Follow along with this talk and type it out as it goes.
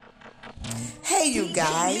Hey you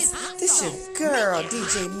guys, this your girl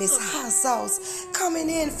DJ Miss Hot Sauce coming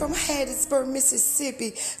in from Hattiesburg,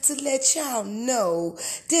 Mississippi to let y'all know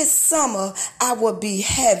this summer I will be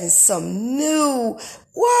having some new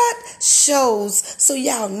shows, so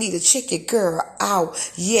y'all need to check your girl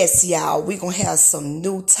out. Yes, y'all, we gonna have some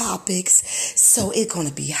new topics, so it's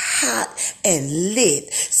gonna be hot and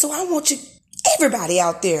lit. So I want you everybody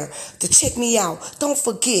out there to check me out. Don't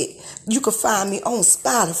forget, you can find me on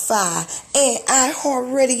Spotify and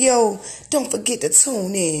iHeartRadio. Don't forget to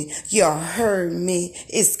tune in. You heard me.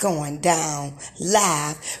 It's going down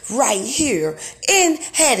live right here in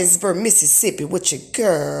Hattiesburg, Mississippi with your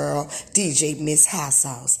girl, DJ Miss Hot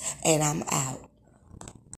Sauce. And I'm out.